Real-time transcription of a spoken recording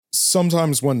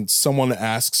Sometimes when someone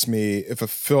asks me if a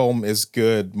film is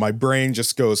good, my brain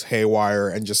just goes haywire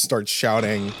and just starts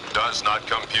shouting, "Does not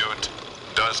compute,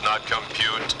 does not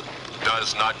compute,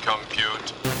 does not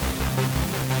compute."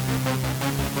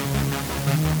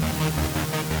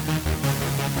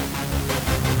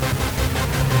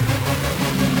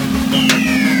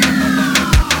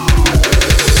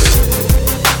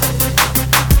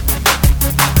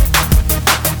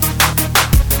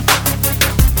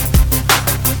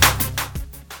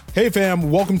 Hey fam,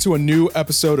 welcome to a new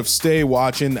episode of Stay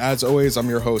Watching. As always, I'm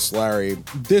your host, Larry.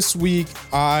 This week,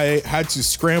 I had to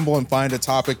scramble and find a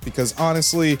topic because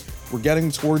honestly, we're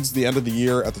getting towards the end of the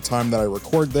year at the time that I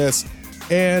record this,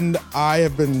 and I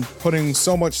have been putting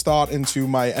so much thought into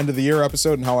my end of the year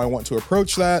episode and how I want to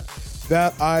approach that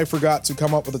I forgot to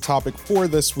come up with a topic for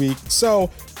this week. So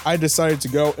I decided to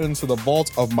go into the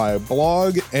vault of my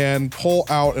blog and pull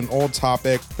out an old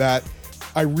topic that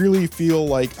I really feel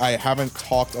like I haven't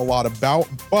talked a lot about,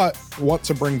 but want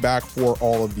to bring back for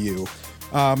all of you.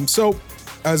 So,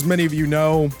 as many of you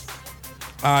know,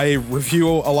 I review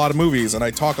a lot of movies and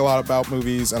I talk a lot about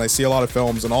movies and I see a lot of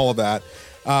films and all of that.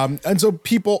 And so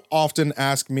people often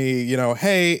ask me,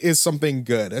 hey, is something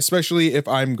good? Especially if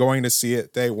I'm going to see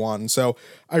it day one. So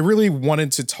I really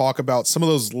wanted to talk about some of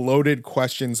those loaded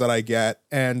questions that I get.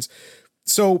 And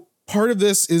so part of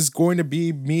this is going to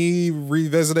be me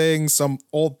revisiting some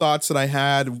old thoughts that I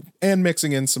had and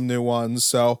mixing in some new ones.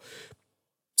 So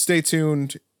stay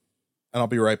tuned and I'll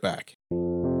be right back.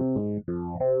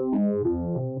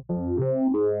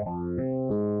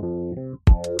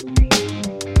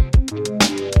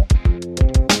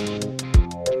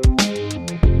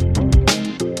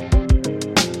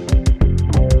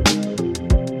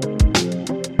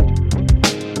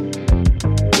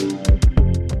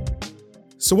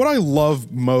 So what I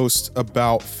love most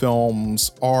about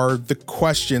films are the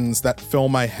questions that fill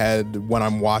my head when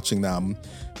I'm watching them.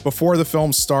 Before the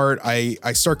films start, I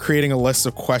start creating a list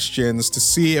of questions to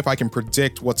see if I can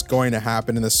predict what's going to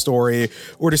happen in the story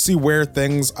or to see where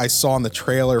things I saw in the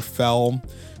trailer fell.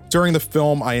 During the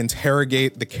film, I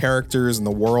interrogate the characters and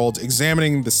the world,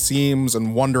 examining the seams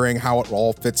and wondering how it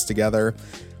all fits together.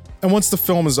 And once the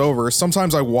film is over,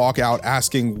 sometimes I walk out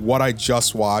asking what I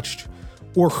just watched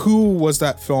or who was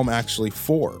that film actually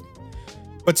for.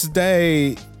 But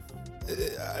today,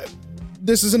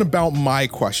 this isn't about my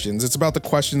questions. It's about the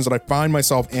questions that I find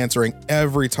myself answering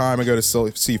every time I go to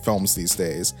see films these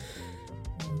days.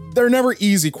 They're never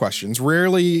easy questions.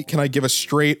 Rarely can I give a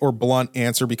straight or blunt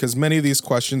answer because many of these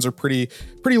questions are pretty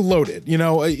loaded.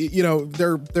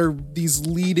 They're these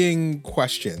leading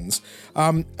questions.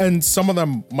 And some of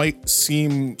them might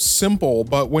seem simple,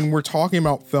 but when we're talking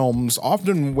about films,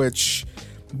 often which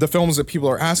the films that people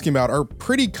are asking about are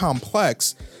pretty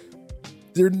complex,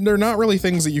 they're not really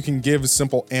things that you can give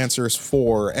simple answers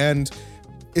for. And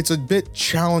it's a bit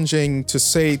challenging to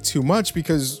say too much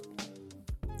because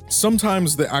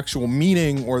sometimes the actual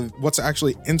meaning or what's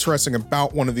actually interesting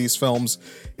about one of these films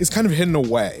is kind of hidden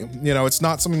away. It's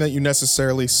not something that you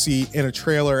necessarily see in a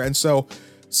trailer. And so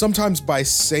sometimes by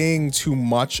saying too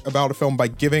much about a film, by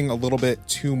giving a little bit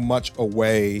too much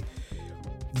away,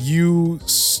 you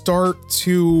start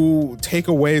to take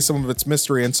away some of its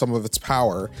mystery and some of its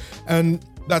power. And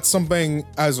that's something,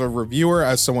 as a reviewer,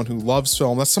 as someone who loves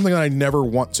film, that's something that I never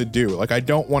want to do. Like, I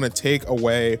don't want to take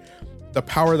away the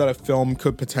power that a film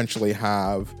could potentially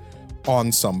have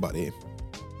on somebody.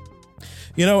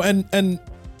 Again,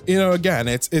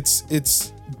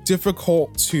 it's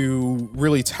difficult to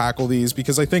really tackle these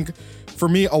because I think for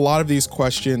me, a lot of these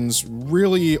questions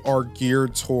really are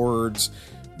geared towards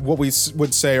what we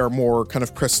would say are more kind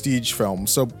of prestige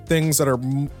films. So things that are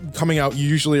coming out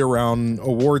usually around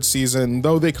award season,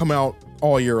 though they come out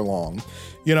all year long.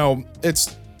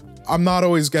 I'm not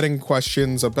always getting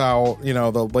questions about,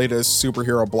 the latest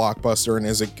superhero blockbuster and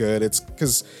is it good? It's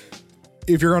because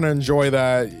if you're going to enjoy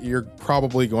that, you're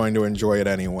probably going to enjoy it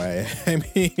anyway. I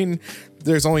mean,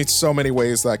 there's only so many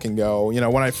ways that can go.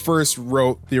 When I first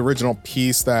wrote the original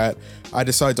piece that I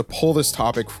decided to pull this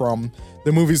topic from,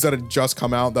 the movies that had just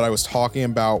come out that I was talking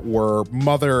about were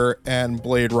Mother and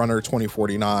Blade Runner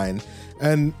 2049.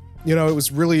 And, it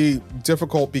was really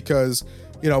difficult because,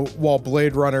 while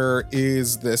Blade Runner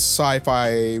is this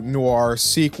sci-fi noir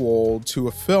sequel to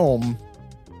a film,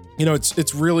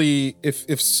 it's really,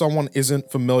 if someone isn't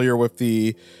familiar with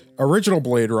the original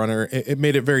Blade Runner, it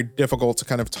made it very difficult to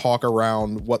kind of talk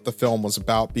around what the film was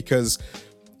about, because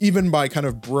even by kind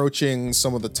of broaching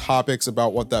some of the topics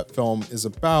about what that film is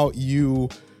about, you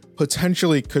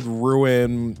potentially could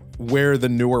ruin where the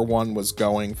newer one was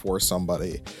going for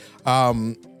somebody.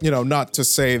 Not to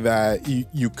say that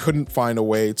you couldn't find a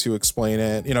way to explain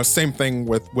it. Same thing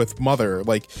with Mother.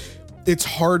 Like, it's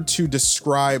hard to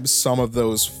describe some of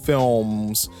those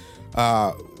films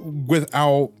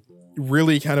without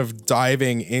really kind of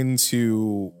diving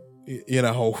into,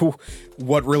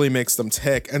 what really makes them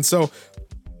tick. And so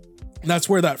that's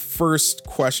where that first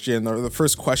question, or the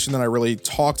first question that I really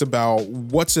talked about,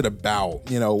 what's it about?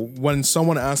 When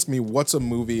someone asks me, what's a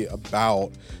movie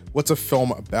about? What's a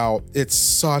film about? It's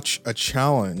such a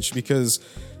challenge because,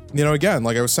 again,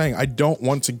 like I was saying, I don't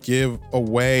want to give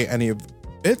away any of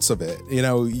bits of it. You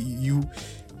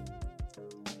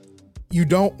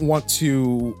don't want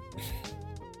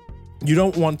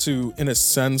to, in a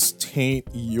sense, taint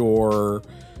your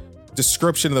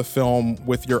description of the film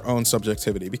with your own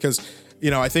subjectivity, because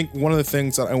I think one of the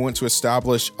things that I want to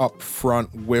establish up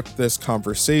front with this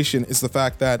conversation is the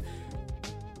fact that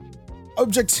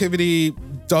objectivity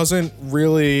doesn't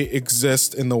really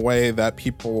exist in the way that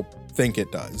people think it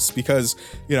does, because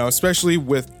especially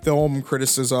with film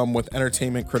criticism, with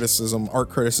entertainment criticism, art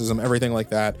criticism, everything like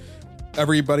that,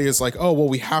 everybody is like, oh well,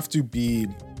 we have to be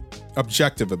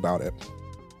objective about it.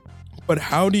 But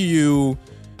how can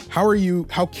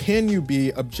you be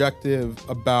objective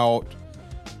about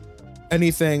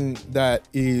anything that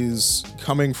is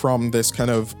coming from this kind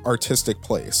of artistic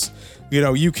place?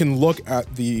 You can look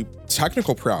at the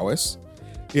technical prowess,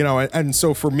 and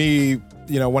so for me,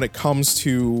 when it comes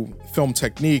to film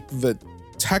technique, the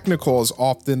technical is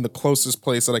often the closest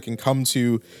place that I can come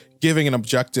to giving an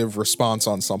objective response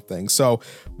on something. So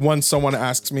when someone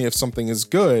asks me if something is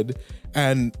good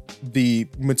and the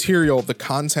material, the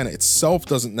content itself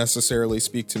doesn't necessarily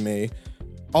speak to me,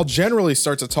 I'll generally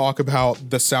start to talk about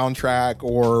the soundtrack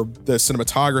or the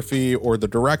cinematography or the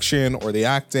direction or the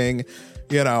acting,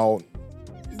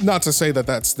 not to say that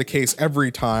that's the case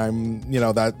every time,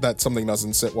 that something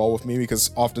doesn't sit well with me,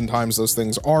 because oftentimes those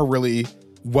things are really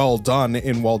well done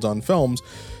in well done films.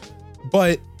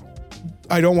 But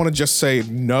I don't want to just say,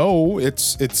 no,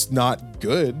 it's not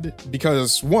good,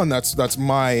 because one, that's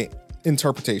my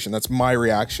interpretation. That's my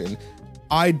reaction.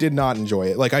 I did not enjoy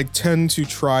it. Like, I tend to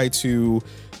try to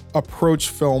approach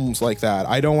films like that.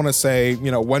 I don't want to say,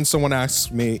 when someone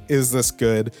asks me, is this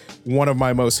good? One of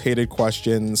my most hated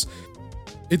questions.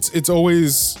 It's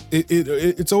always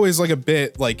like a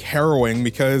bit like harrowing,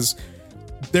 because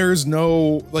there's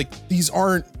no, like, these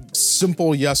aren't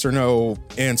simple yes or no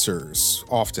answers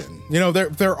often.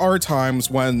 There are times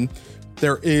when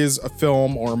there is a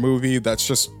film or a movie that's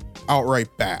just outright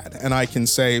bad, and I can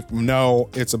say, no,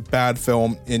 it's a bad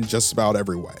film in just about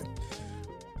every way.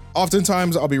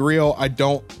 Oftentimes, I'll be real, I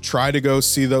don't try to go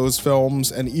see those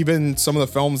films, and even some of the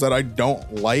films that I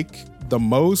don't like the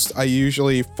most, I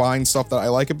usually find stuff that I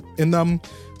like in them.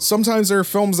 Sometimes there are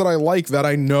films that I like that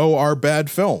I know are bad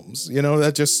films,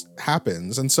 that just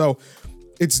happens. And so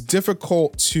it's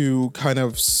difficult to kind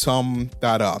of sum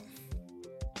that up.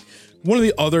 One of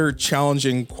the other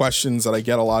challenging questions that I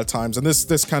get a lot of times, and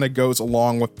this kind of goes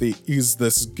along with the is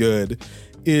this good,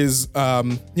 is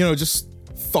just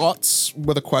thoughts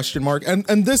with a question mark. And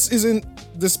this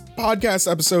podcast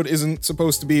episode isn't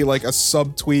supposed to be like a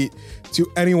subtweet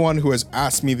to anyone who has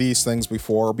asked me these things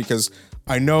before, because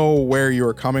I know where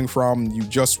you're coming from. You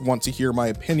just want to hear my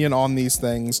opinion on these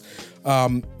things.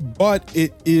 But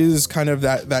it is kind of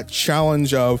that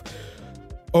challenge of,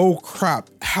 oh crap,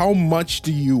 how much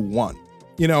do you want?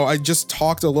 I just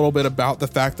talked a little bit about the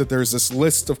fact that there's this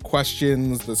list of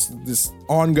questions, this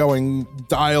ongoing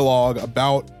dialogue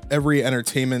about every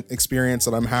entertainment experience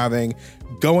that I'm having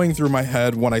going through my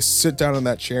head when I sit down in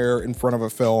that chair in front of a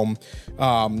film,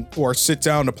 or sit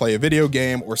down to play a video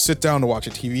game, or sit down to watch a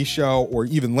TV show, or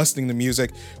even listening to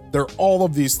music. There are all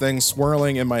of these things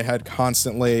swirling in my head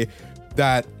constantly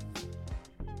that,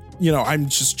 I'm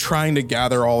just trying to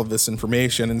gather all of this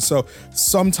information. And so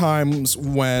sometimes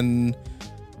when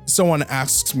someone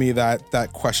asks me that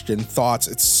question, thoughts,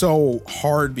 it's so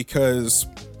hard, because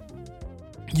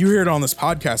you hear it on this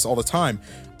podcast all the time.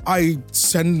 I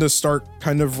tend to start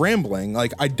kind of rambling.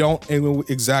 Like, I don't know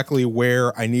exactly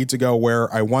where I need to go,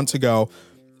 where I want to go.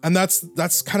 And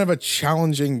that's kind of a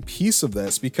challenging piece of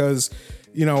this, because,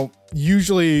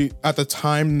 usually at the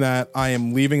time that I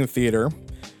am leaving the theater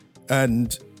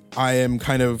and I am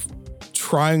kind of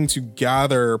trying to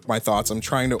gather my thoughts, I'm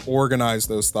trying to organize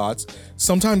those thoughts,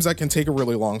 sometimes that can take a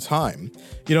really long time.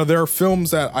 There are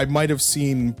films that I might have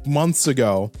seen months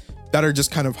ago that are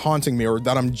just kind of haunting me, or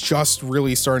that I'm just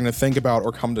really starting to think about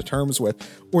or come to terms with.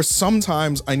 Or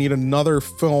sometimes I need another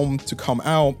film to come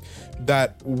out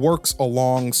that works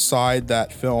alongside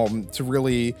that film to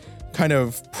really kind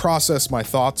of process my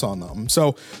thoughts on them.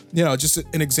 So, just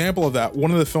an example of that.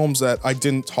 One of the films that I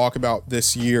didn't talk about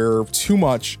this year too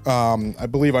much, I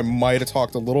believe I might have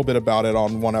talked a little bit about it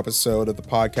on one episode of the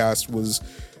podcast,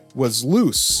 was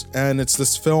Loose. And it's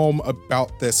this film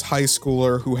about this high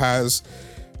schooler who has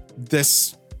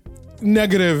this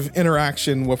negative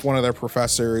interaction with one of their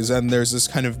professors, and there's this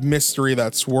kind of mystery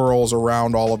that swirls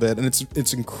around all of it, and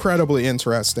it's incredibly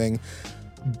interesting.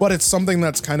 But it's something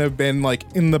that's kind of been like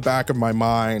in the back of my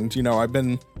mind.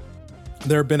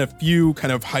 There have been a few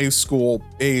kind of high school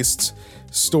based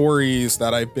stories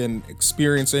that I've been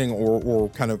experiencing or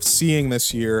kind of seeing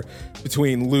this year,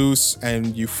 between Loose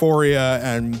and Euphoria,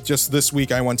 and just this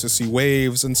week I went to see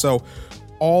Waves. And so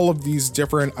all of these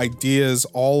different ideas,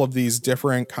 all of these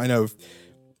different kind of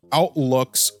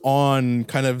outlooks on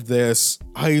kind of this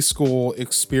high school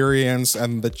experience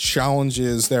and the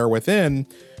challenges there within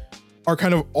are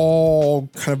kind of all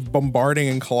kind of bombarding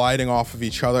and colliding off of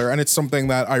each other. And it's something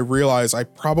that I realize I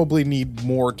probably need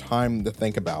more time to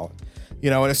think about,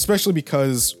 and especially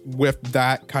because with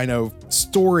that kind of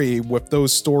story, with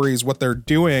those stories, what they're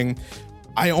doing,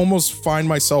 I almost find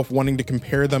myself wanting to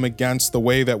compare them against the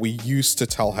way that we used to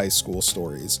tell high school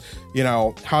stories.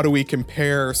 How do we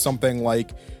compare something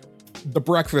like The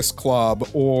Breakfast Club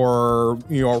or,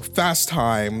 Fast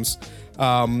Times,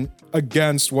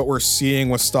 against what we're seeing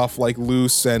with stuff like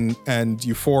Loose and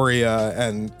Euphoria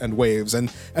and Waves. And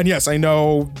yes, I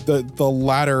know the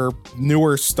latter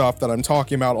newer stuff that I'm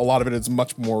talking about, a lot of it is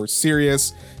much more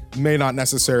serious, may not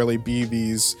necessarily be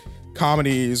these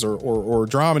comedies or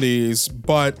dramedies,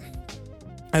 but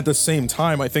at the same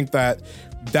time, I think that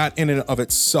in and of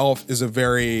itself is a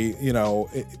very,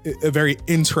 a very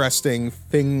interesting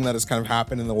thing that has kind of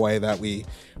happened in the way that we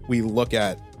look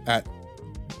at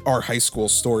our high school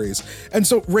stories. And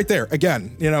so right there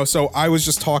again, so I was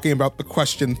just talking about the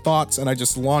question thoughts, and I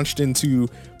just launched into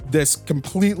this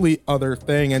completely other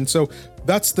thing. And so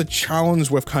that's the challenge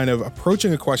with kind of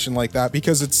approaching a question like that,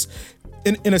 because it's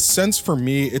in a sense, for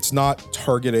me, it's not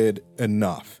targeted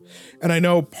enough. And I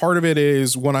know part of it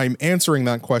is when I'm answering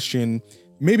that question,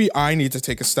 maybe I need to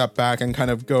take a step back and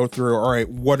kind of go through, all right,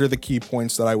 what are the key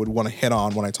points that I would want to hit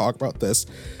on when I talk about this?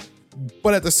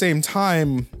 But at the same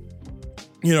time,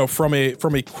 from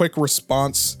a quick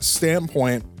response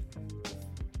standpoint,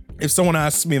 if someone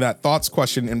asks me that thoughts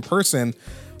question in person,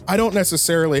 I don't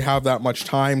necessarily have that much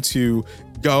time to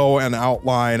go and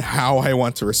outline how I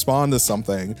want to respond to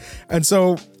something. And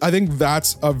so I think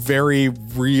that's a very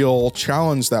real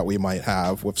challenge that we might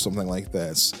have with something like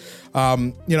this.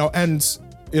 And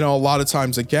a lot of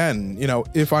times, again,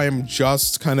 if I am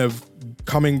just kind of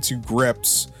coming to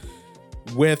grips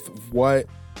with what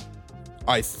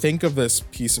I think of this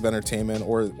piece of entertainment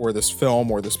or this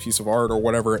film or this piece of art or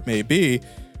whatever it may be,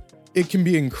 it can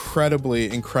be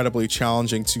incredibly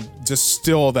challenging to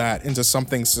distill that into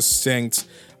something succinct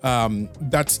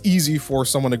that's easy for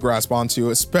someone to grasp onto,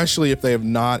 especially if they have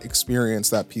not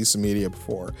experienced that piece of media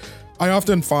before. I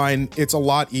often find it's a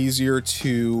lot easier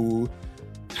to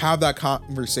have that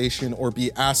conversation or be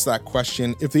asked that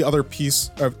question if the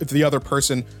other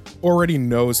person already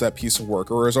knows that piece of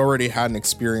work or has already had an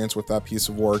experience with that piece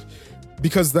of work,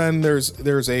 because then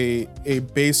there's a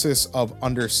basis of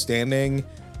understanding,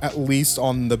 at least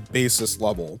on the basis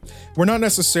level. We're not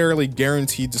necessarily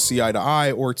guaranteed to see eye to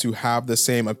eye or to have the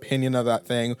same opinion of that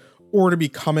thing or to be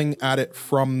coming at it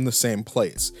from the same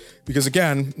place. Because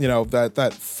again,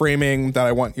 that framing that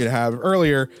I want you to have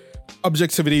earlier,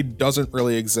 objectivity doesn't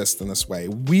really exist in this way.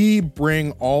 We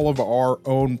bring all of our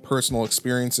own personal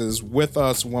experiences with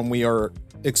us when we are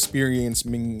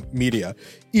experiencing media.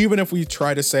 Even if we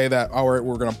try to say that, all right,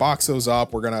 we're going to box those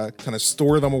up, we're going to kind of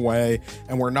store them away,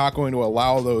 and we're not going to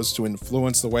allow those to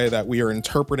influence the way that we are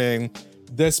interpreting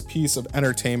this piece of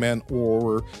entertainment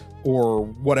or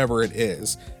whatever it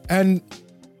is. And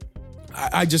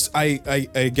I just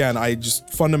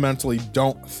fundamentally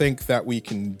don't think that we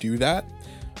can do that.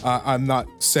 I'm not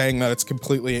saying that it's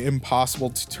completely impossible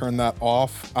to turn that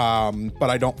off, but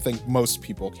I don't think most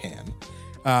people can.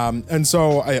 And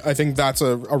so I think that's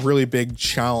a really big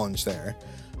challenge there.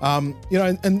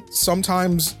 And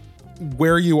sometimes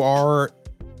where you are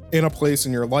in a place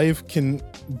in your life can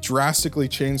drastically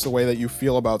change the way that you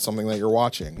feel about something that you're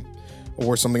watching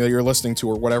or something that you're listening to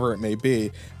or whatever it may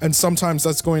be. And sometimes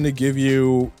that's going to give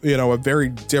you, a very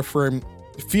different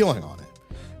feeling on it.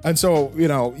 And so,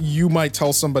 you might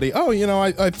tell somebody, oh,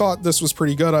 I thought this was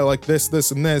pretty good. I like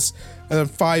this, and this. And then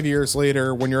 5 years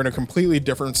later, when you're in a completely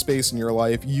different space in your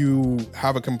life, you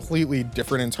have a completely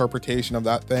different interpretation of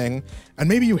that thing. And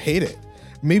maybe you hate it.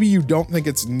 Maybe you don't think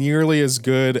it's nearly as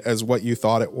good as what you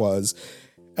thought it was.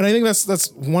 And I think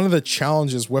that's one of the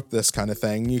challenges with this kind of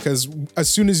thing, because as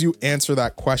soon as you answer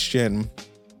that question,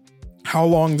 how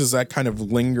long does that kind of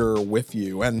linger with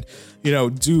you? And,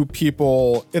 do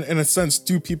people, in a sense,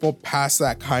 do people pass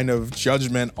that kind of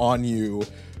judgment on you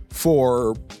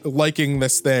for liking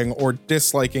this thing or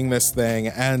disliking this thing?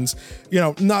 And,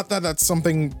 not that that's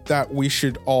something that we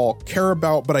should all care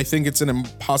about, but I think it's an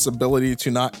impossibility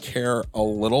to not care a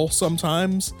little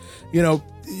sometimes.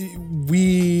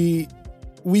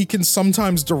 We can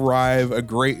sometimes derive a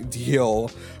great deal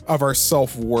of our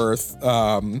self-worth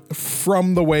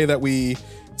from the way that we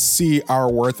see our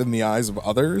worth in the eyes of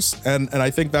others. And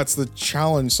I think that's the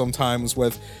challenge sometimes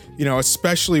with,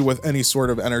 especially with any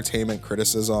sort of entertainment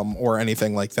criticism or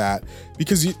anything like that,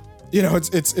 because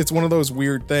it's one of those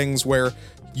weird things where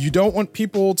you don't want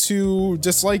people to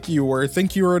dislike you or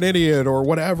think you're an idiot or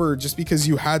whatever just because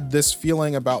you had this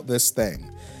feeling about this thing.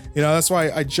 That's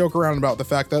why I joke around about the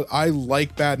fact that I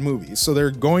like bad movies. So there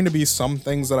are going to be some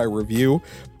things that I review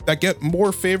that get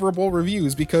more favorable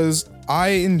reviews because I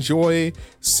enjoy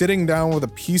sitting down with a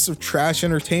piece of trash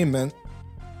entertainment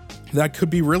that could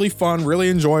be really fun, really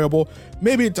enjoyable.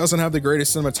 Maybe it doesn't have the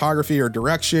greatest cinematography or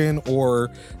direction or,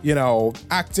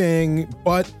 acting,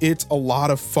 but it's a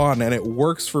lot of fun and it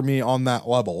works for me on that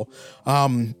level.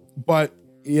 But,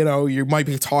 you might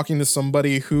be talking to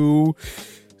somebody who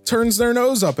turns their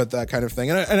nose up at that kind of thing.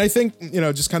 And I think,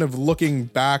 just kind of looking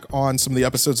back on some of the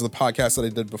episodes of the podcast that I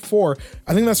did before,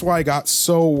 I think that's why I got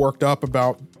so worked up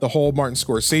about the whole Martin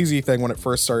Scorsese thing when it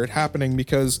first started happening,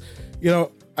 because,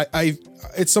 I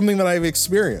it's something that I've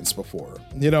experienced before.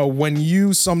 When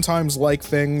you sometimes like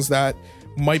things that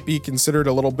might be considered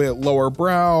a little bit lower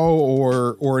brow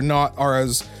or not are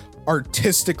as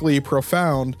artistically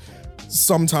profound,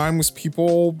 sometimes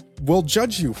people will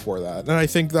judge you for that. And I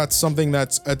think that's something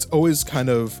that's always kind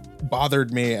of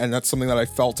bothered me. And that's something that I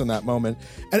felt in that moment.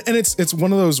 And it's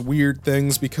one of those weird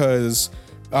things because,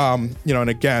 and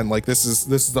again, like this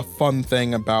is the fun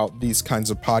thing about these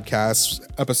kinds of podcast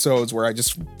episodes where I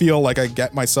just feel like I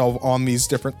get myself on these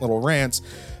different little rants.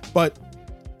 But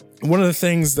one of the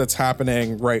things that's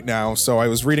happening right now, so I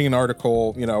was reading an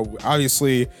article,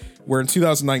 obviously we're in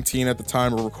 2019 at the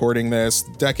time of recording this.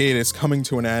 The decade is coming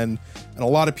to an end, and a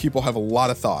lot of people have a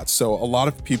lot of thoughts. So a lot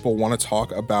of people want to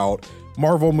talk about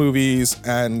Marvel movies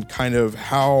and kind of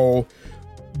how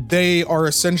they are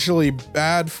essentially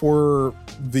bad for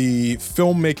the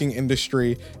filmmaking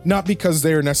industry, not because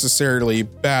they are necessarily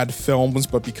bad films,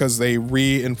 but because they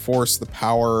reinforce the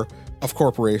power of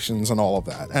corporations and all of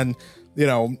that. And,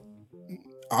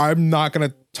 I'm not going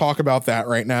to talk about that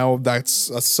right now. That's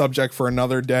a subject for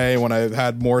another day when I've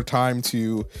had more time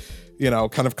to,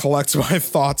 kind of collect my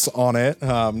thoughts on it.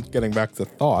 Getting back to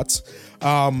thoughts.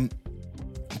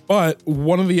 But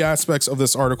one of the aspects of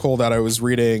this article that I was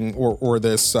reading or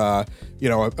this,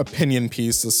 opinion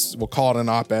piece, this, we'll call it an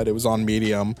op-ed. It was on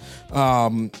Medium,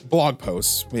 blog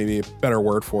post, maybe a better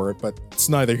word for it, but it's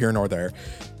neither here nor there.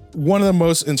 One of the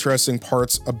most interesting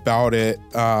parts about it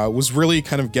was really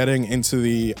kind of getting into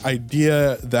the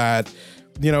idea that,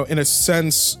 in a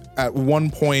sense, at one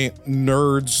point,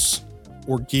 nerds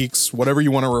or geeks, whatever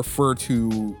you want to refer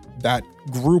to that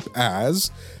group as,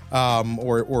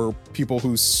 or people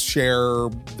who share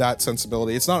that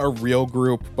sensibility. It's not a real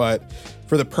group, but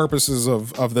for the purposes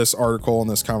of this article and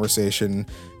this conversation,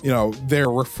 they're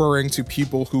referring to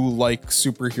people who like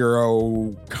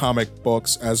superhero comic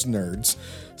books as nerds.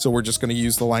 So we're just going to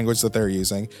use the language that they're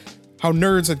using. How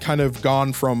nerds had kind of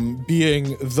gone from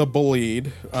being the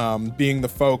bullied, being the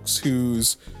folks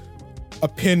whose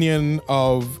opinion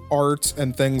of art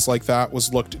and things like that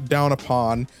was looked down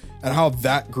upon, and how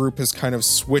that group has kind of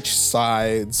switched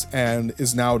sides and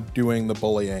is now doing the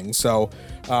bullying. So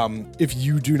if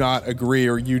you do not agree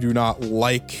or you do not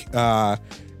like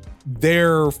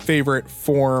their favorite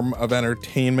form of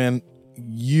entertainment,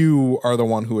 you are the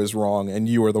one who is wrong and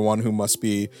you are the one who must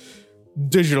be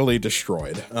digitally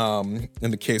destroyed.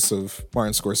 In the case of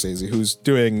Martin Scorsese, who's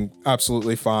doing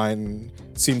absolutely fine.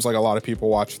 Seems like a lot of people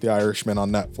watch The Irishman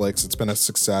on Netflix. It's been a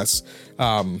success.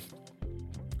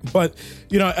 But,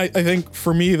 I think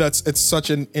for me, it's such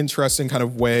an interesting kind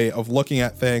of way of looking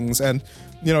at things. And,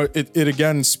 it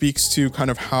again speaks to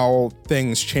kind of how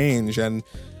things change and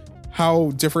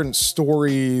how different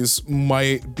stories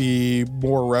might be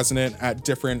more resonant at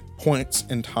different points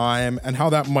in time and how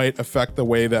that might affect the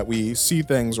way that we see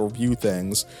things or view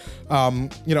things.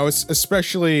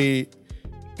 Especially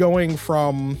going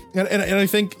from, and I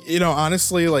think,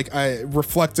 honestly, like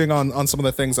reflecting on some of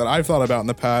the things that I've thought about in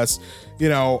the past,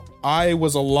 I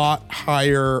was a lot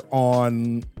higher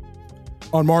on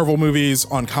on Marvel movies,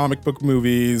 on comic book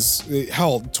movies.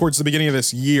 Hell, towards the beginning of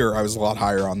this year, I was a lot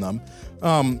higher on them.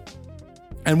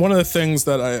 And one of the things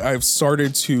that I've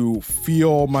started to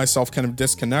feel myself kind of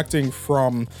disconnecting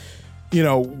from,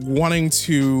 wanting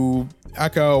to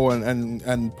echo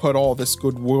and put all this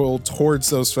goodwill towards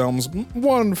those films.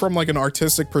 One, from like an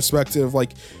artistic perspective,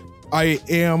 like I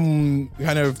am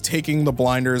kind of taking the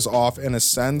blinders off in a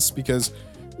sense, because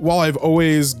while I've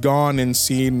always gone and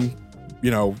seen,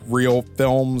 real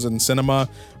films and cinema,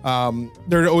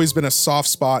 there had always been a soft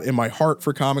spot in my heart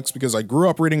for comics because I grew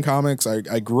up reading comics.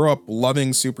 I grew up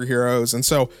loving superheroes. And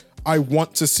so I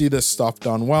want to see this stuff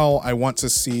done well. I want to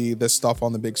see this stuff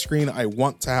on the big screen. I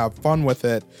want to have fun with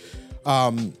it. I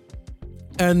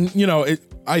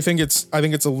think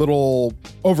it's a little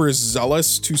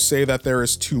overzealous to say that there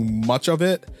is too much of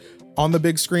it on the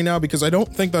big screen now, because I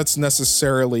don't think that's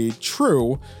necessarily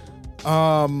true.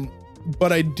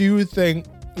 But I do think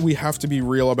we have to be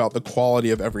real about the quality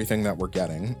of everything that we're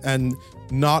getting, and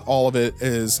not all of it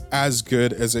is as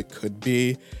good as it could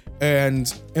be.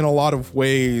 And in a lot of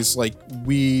ways, like,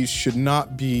 we should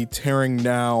not be tearing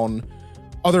down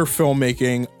other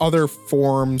filmmaking, other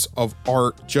forms of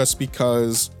art just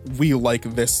because we like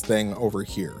this thing over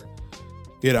here.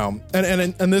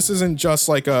 And this isn't just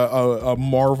like a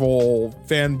Marvel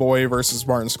fanboy versus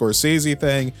Martin Scorsese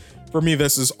thing. For me,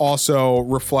 this is also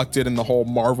reflected in the whole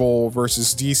Marvel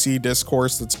versus DC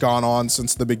discourse that's gone on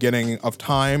since the beginning of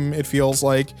time. It feels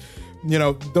like,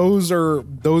 those are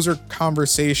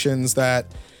conversations that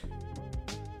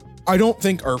I don't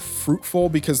think are fruitful,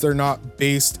 because they're not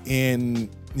based in,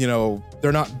 the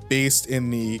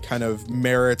kind of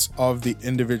merits of the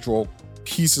individual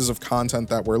pieces of content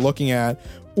that we're looking at,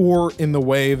 or in the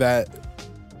way that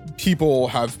people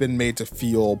have been made to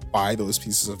feel by those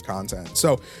pieces of content.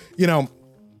 So,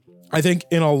 I think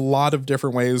in a lot of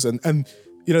different ways, and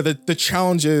the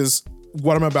challenge is,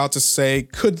 what I'm about to say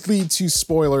could lead to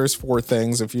spoilers for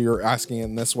things if you're asking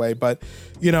in this way. But,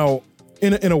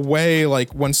 in a way,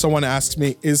 like, when someone asks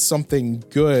me, is something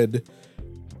good,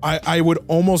 I would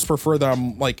almost prefer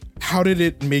them, like, how did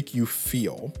it make you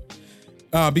feel?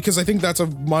 Because I think that's a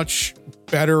much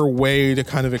better way to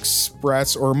kind of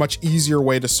express, or a much easier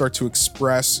way to start to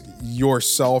express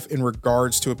yourself in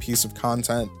regards to a piece of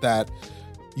content that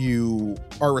you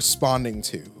are responding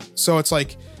to. So it's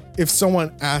like, if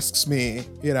someone asks me,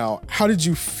 how did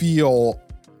you feel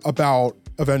about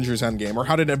Avengers Endgame, or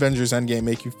how did Avengers Endgame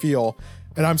make you feel?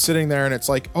 And I'm sitting there and it's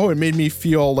like, oh, it made me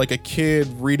feel like a kid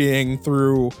reading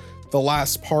through the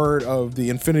last part of the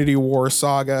Infinity War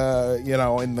saga,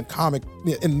 in the comic,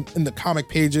 in the comic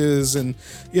pages, and,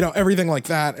 everything like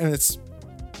that. And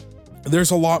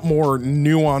there's a lot more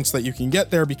nuance that you can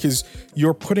get there, because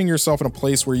you're putting yourself in a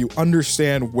place where you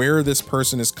understand where this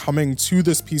person is coming to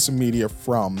this piece of media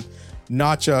from,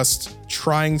 not just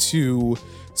trying to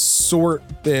sort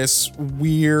this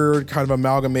weird kind of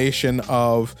amalgamation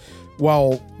of,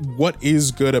 well, what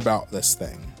is good about this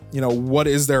thing? What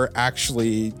is there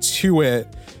actually to it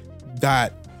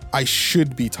that I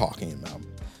should be talking about?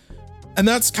 And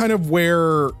that's kind of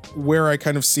where I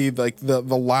kind of see, like, the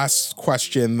last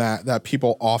question that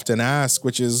people often ask,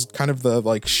 which is kind of the,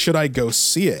 like, should I go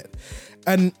see it?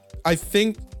 And I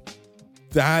think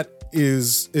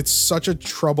it's such a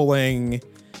troubling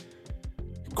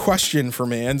question for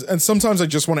me. And sometimes I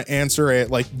just want to answer it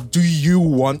like, do you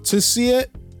want to see it?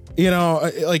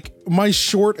 Like, my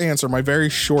very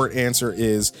short answer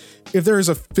is, if there is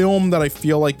a film that I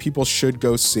feel like people should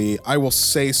go see, I will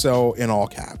say so in all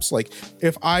caps. Like,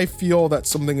 if I feel that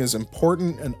something is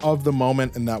important and of the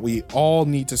moment and that we all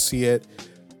need to see it,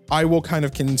 I will kind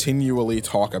of continually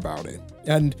talk about it.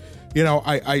 And,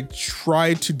 I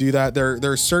try to do that. There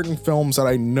are certain films that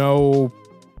I know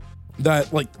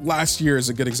that, like, last year is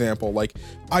a good example. Like,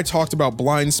 I talked about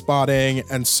Blind Spotting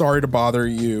and Sorry to Bother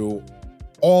You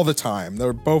all the time. They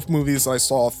were both movies I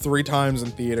saw 3 times in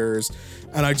theaters,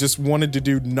 and I just wanted to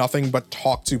do nothing but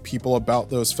talk to people about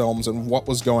those films and what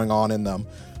was going on in them.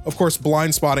 Of course,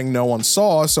 Blind Spotting no one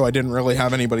saw, so I didn't really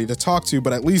have anybody to talk to,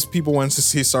 but at least people went to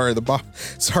see Sorry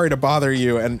to Bother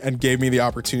You and gave me the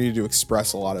opportunity to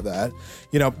express a lot of that.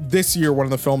 This year, one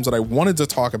of the films that I wanted to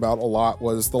talk about a lot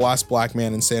was The Last Black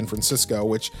Man in San Francisco,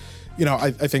 which,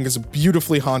 I think is a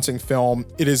beautifully haunting film.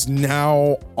 It is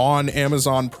now on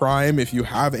Amazon Prime. If you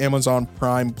have Amazon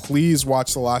Prime, please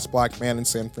watch The Last Black Man in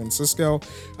San Francisco.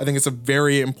 I think it's a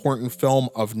very important film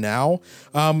of now.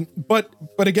 But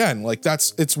again, like,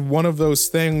 it's one of those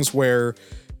things where,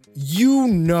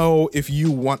 if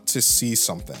you want to see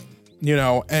something,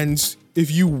 and if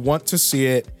you want to see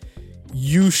it,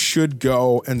 you should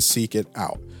go and seek it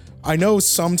out. I know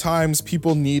sometimes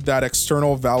people need that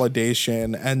external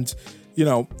validation, and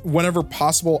whenever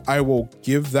possible, I will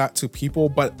give that to people.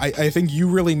 But I think you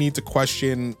really need to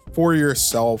question for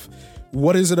yourself,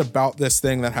 what is it about this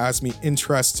thing that has me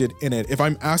interested in it? If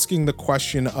I'm asking the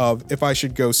question of if I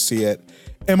should go see it,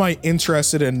 am I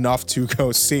interested enough to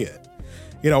go see it?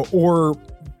 Or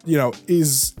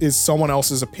is someone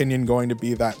else's opinion going to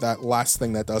be that last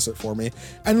thing that does it for me?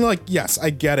 And like, yes, I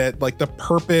get it. Like, the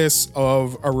purpose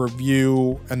of a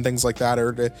review and things like that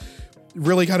are to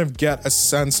really kind of get a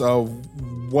sense of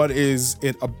what is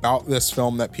it about this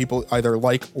film that people either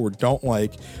like or don't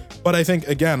like. But I think,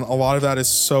 again, a lot of that is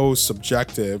so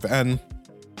subjective. And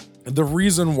the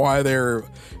reason why the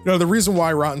reason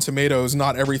why Rotten Tomatoes,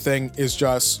 not everything is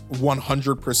just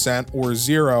 100% or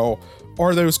zero,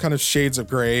 are those kind of shades of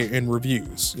gray in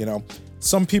reviews.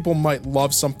 Some people might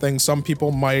love something, some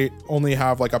people might only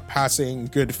have like a passing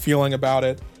good feeling about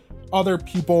it. Other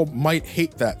people might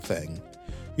hate that thing,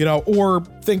 or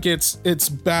think it's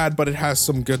bad, but it has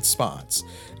some good spots,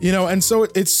 and so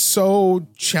it's so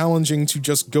challenging to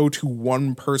just go to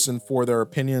one person for their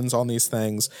opinions on these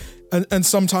things. And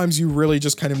sometimes you really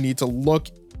just kind of need to look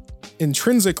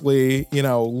intrinsically,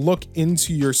 look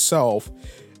into yourself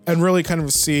and really kind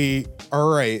of see, all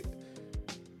right,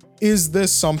 is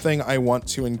this something I want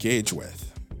to engage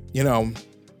with?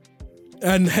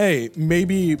 And hey,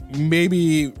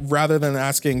 maybe rather than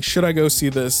asking, should I go see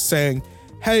this, saying,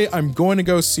 hey, I'm going to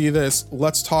go see this,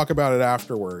 let's talk about it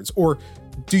afterwards. Or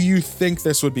do you think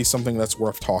this would be something that's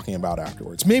worth talking about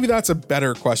afterwards? Maybe that's a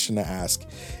better question to ask.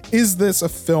 Is this a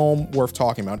film worth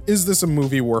talking about? Is this a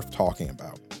movie worth talking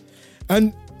about?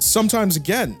 And sometimes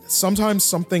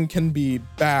something can be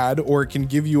bad, or it can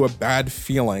give you a bad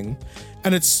feeling,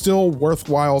 and it's still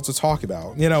worthwhile to talk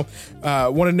about.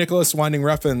 One of Nicholas Winding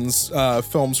Refn's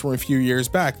films from a few years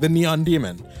back, The Neon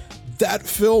Demon. That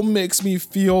film makes me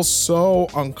feel so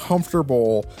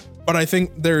uncomfortable, but I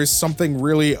think there is something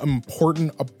really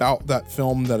important about that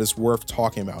film that is worth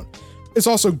talking about. It's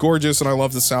also gorgeous, and I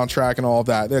love the soundtrack and all of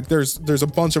that. There's a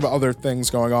bunch of other things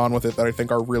going on with it that I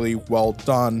think are really well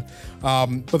done.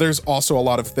 But there's also a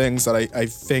lot of things that I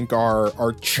think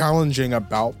are challenging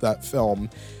about that film.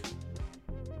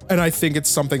 And I think it's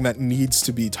something that needs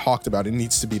to be talked about. It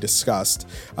needs to be discussed.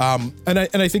 And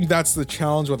I think that's the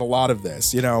challenge with a lot of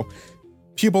this.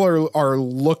 People are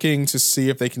looking to see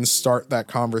if they can start that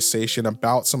conversation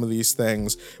about some of these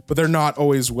things, but they're not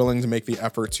always willing to make the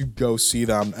effort to go see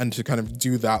them and to kind of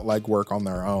do that legwork on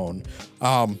their own.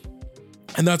 And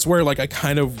that's where like I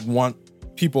kind of want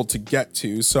people to get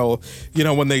to. So,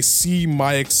 when they see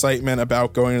my excitement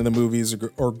about going to the movies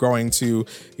or going to,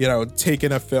 take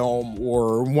in a film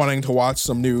or wanting to watch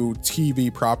some new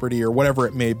TV property or whatever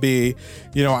it may be,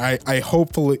 I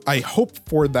hope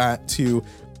for that to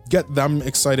get them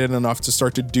excited enough to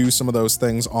start to do some of those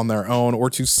things on their own, or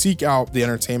to seek out the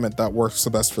entertainment that works the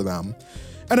best for them.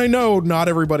 And I know not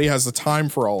everybody has the time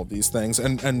for all of these things,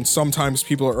 and sometimes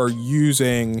people are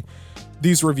using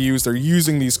these reviews, they're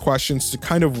using these questions to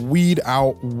kind of weed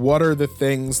out what are the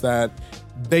things that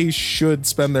they should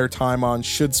spend their time on,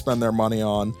 should spend their money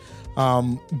on.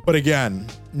 But again,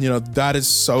 that is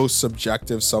so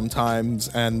subjective sometimes,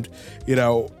 and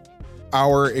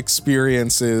our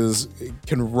experiences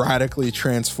can radically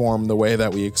transform the way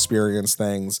that we experience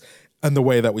things and the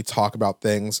way that we talk about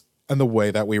things and the way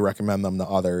that we recommend them to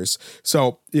others.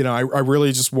 So, I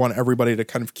really just want everybody to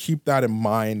kind of keep that in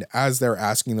mind as they're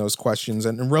asking those questions,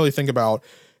 and really think about,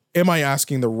 am I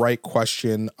asking the right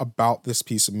question about this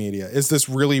piece of media? Is this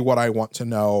really what I want to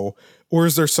know? Or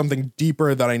is there something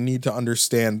deeper that I need to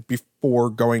understand before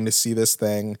going to see this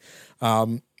thing?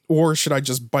 Or should I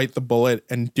just bite the bullet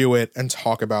and do it and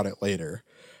talk about it later,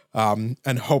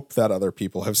 and hope that other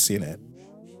people have seen it?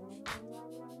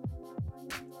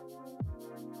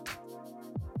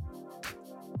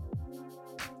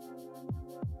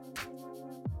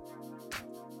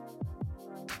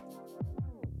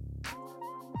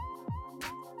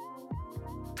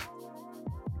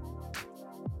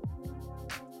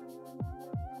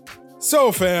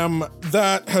 So fam,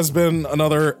 that has been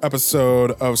another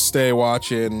episode of Stay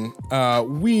Watching.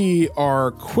 We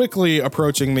are quickly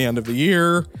approaching the end of the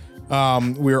year.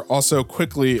 We are also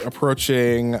quickly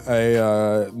approaching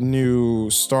a new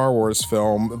Star Wars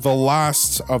film, the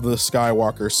last of the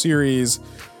Skywalker series.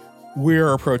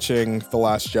 We're approaching The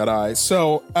Last Jedi.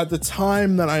 So at the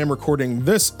time that I am recording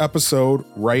this episode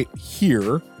right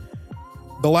here,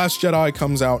 The Last Jedi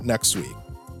comes out next week,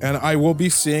 and I will be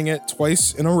seeing it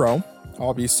twice in a row.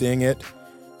 I'll be seeing it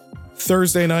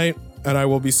Thursday night, and I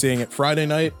will be seeing it Friday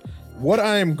night. What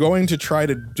I am going to try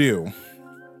to do,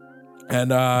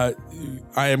 And I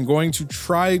am going to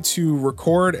try to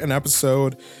record an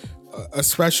episode, a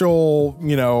special,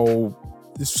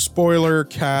 spoiler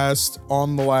cast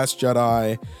on The Last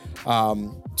Jedi,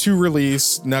 to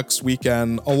release next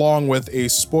weekend, along with a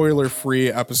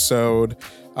spoiler-free episode,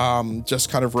 just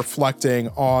kind of reflecting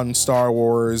on Star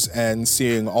Wars and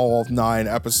seeing all 9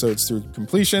 episodes through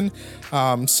completion.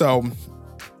 So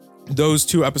those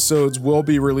 2 episodes will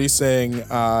be releasing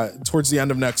towards the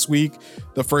end of next week.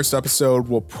 The first episode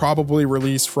will probably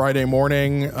release Friday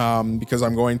morning, because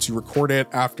I'm going to record it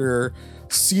after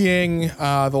seeing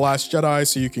The Last Jedi,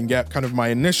 so you can get kind of my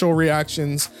initial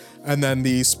reactions. And then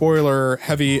the spoiler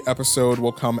heavy episode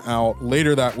will come out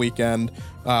later that weekend,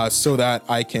 so that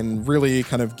I can really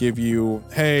kind of give you,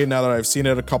 hey, now that I've seen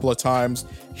it a couple of times,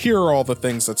 here are all the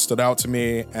things that stood out to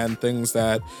me and things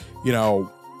that,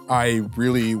 I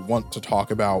really want to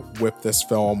talk about with this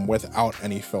film without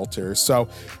any filters. So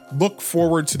look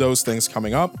forward to those things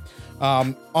coming up.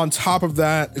 On top of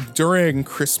that, during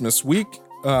Christmas week,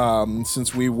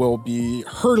 since we will be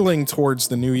hurtling towards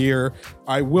the new year,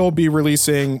 I will be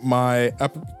releasing my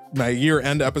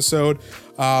year-end episode.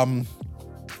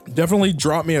 Definitely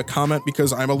drop me a comment,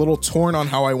 because I'm a little torn on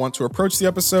how I want to approach the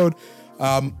episode.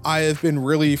 I have been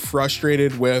really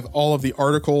frustrated with all of the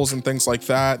articles and things like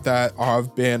that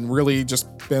I've been really just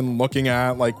been looking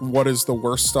at, like, what is the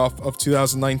worst stuff of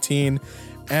 2019.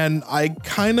 And I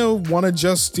kind of want to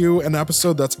just do an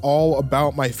episode that's all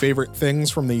about my favorite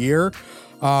things from the year.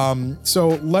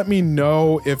 So let me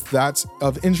know if that's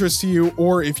of interest to you,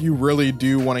 or if you really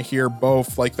do want to hear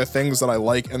both, like the things that I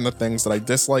like and the things that I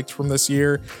disliked from this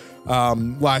year.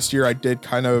 Last year I did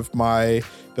kind of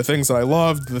the things that I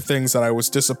loved, the things that I was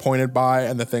disappointed by,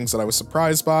 and the things that I was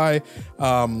surprised by.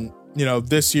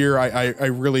 This year I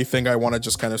really think I want to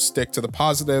just kind of stick to the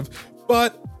positive,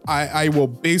 but I will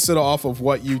base it off of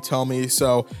what you tell me.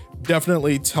 So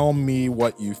definitely tell me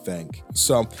what you think.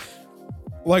 So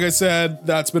like I said,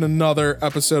 that's been another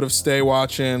episode of Stay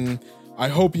Watching. I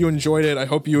hope you enjoyed it. I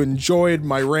hope you enjoyed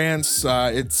my rants.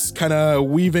 It's kind of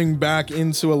weaving back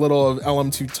into a little of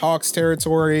LM2 Talks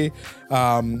territory,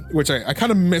 which I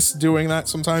kind of miss doing that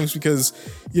sometimes, because,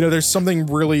 there's something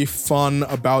really fun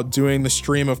about doing the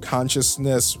stream of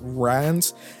consciousness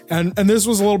rants. And this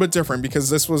was a little bit different, because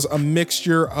this was a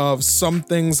mixture of some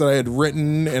things that I had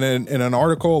written in an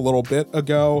article a little bit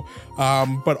ago,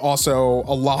 but also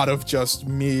a lot of just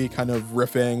me kind of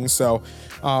riffing. So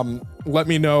let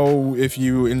me know if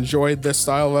you enjoyed this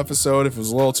style of episode, if it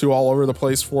was a little too all over the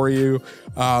place for you.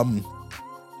 And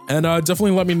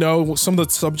definitely let me know some of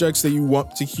the subjects that you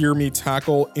want to hear me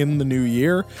tackle in the new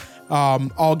year.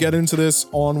 I'll get into this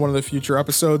on one of the future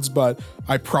episodes, but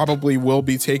I probably will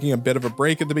be taking a bit of a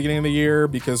break at the beginning of the year,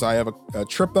 because I have a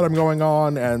trip that I'm going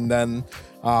on, and then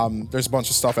there's a bunch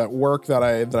of stuff at work that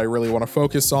I really want to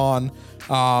focus on,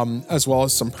 as well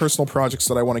as some personal projects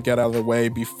that I want to get out of the way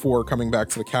before coming back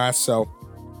to the cast. So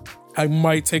I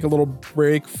might take a little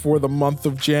break for the month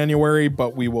of January,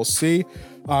 but we will see.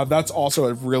 That's also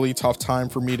a really tough time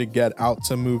for me to get out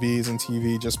to movies and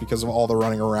TV, just because of all the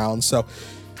running around. So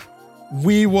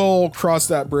we will cross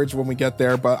that bridge when we get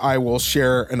there, but I will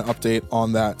share an update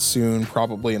on that soon,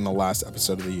 probably in the last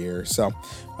episode of the year. So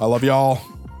I love y'all.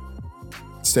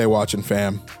 Stay watching,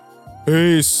 fam.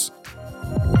 Peace.